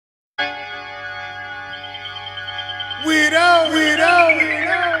Weirdo.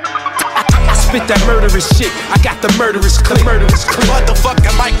 I spit that murderous shit. I got the murderous clip.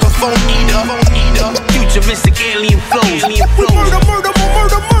 Motherfucking microphone eater. Futuristic alien flows.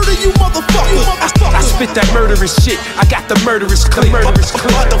 Murder, you motherfucker. I spit that murderous shit. I got the murderous clip.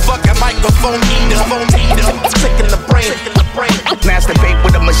 Motherfucking microphone eater. Sick in the brain. Masturbate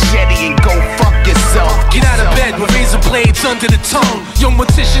with a machete and go fuck yourself. Get out of bed with razorblades under the tongue. Young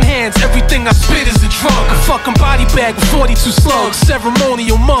mortician hands, everything I spit is a drug. A fucking body bag with 42 slugs.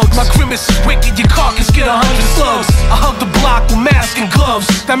 Ceremonial mugs. My grimace is wicked, your carcass get 100 slugs. I hug the block with mask and gloves.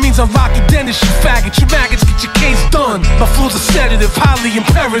 That means I rock your dentist, you faggot. You maggots, get your case done. My flow's a sedative, highly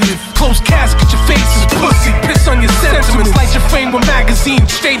imperative. Closed casket, your face is pussy. Piss on your sentiments, light your frame with magazines.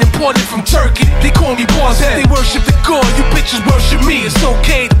 Straight imported from Turkey. They call me boss head. They worship the God, you bitches worship me. It's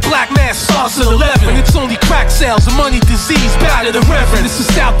okay, the black mass starts at 11. It's only crack sales, a money disease, bad to the reverend. This is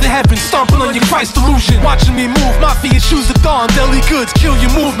south to heaven, stomping on your Christ illusion. Watching me move, mafia shoes at dawn. Deli goods, kill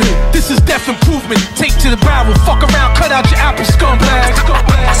your movement. This is death improvement. Take to the barrel, fuck around, cut out your apple scumbag.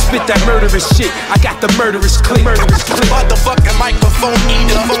 I spit that murderous shit. I got the murderous clip. Motherfucking microphone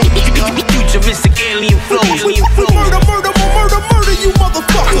eater. Futuristic alien flows. Murder, you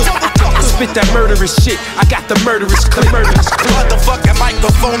motherfucker. I spit that murderous shit. I got the murderous clip. Motherfucking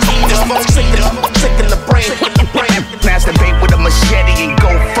microphone eater. Sick in the brain. Masturbate with a machete and go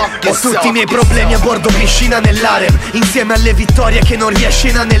fuck yourself. Ho tutti i miei problemi a bordo piscina nell'harem, insieme alle vittorie che non riesci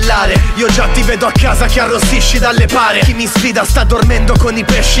a inanellare. Io già ti vedo a casa che arrossisci dalle pare. Chi mi sfida sta dormendo con i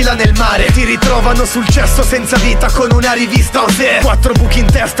pesci là nel mare. Ti ritrovano sul cesso senza vita con una rivista Osè. 4 buchi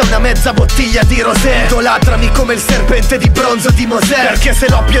in testa, una mezza bottiglia di rosé. Idolatrami come il serpente di bronzo di Mosè. Perché se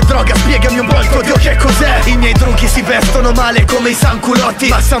l'oppio è droga spiegami un po' il tuo Dio che cos'è. I miei trucchi si vestono male come i sanculotti,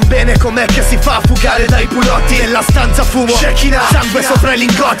 ma san bene com'è che si fa a fugare dai pulotti. Nella stanza fumo, Shekina, sangue sopra i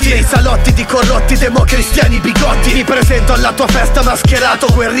lingotti. Nei salotti di corrotti democristiani bigotti. Mi presento alla tua festa mascherato,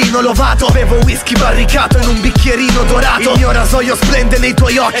 guerrino lovato. Bevo whisky barricato in un bicchierino dorato. Il mio rasoio splende nei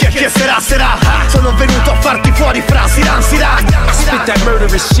tuoi occhi e che sarà. Sono venuto a farti fuori fra Siran. I spit that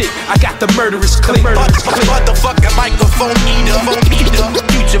murderous shit. I got the murderous clip. Motherfucking microphone eater.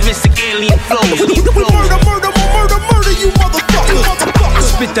 Futuristic alien flows. Murder, you motherfucker. I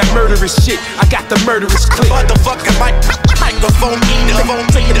spit that murderous shit. I got the murderous clip. Motherfucking microphone eater.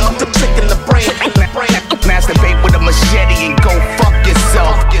 Sick in the brain. Masturbate with a machete and go fuck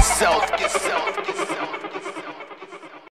yourself.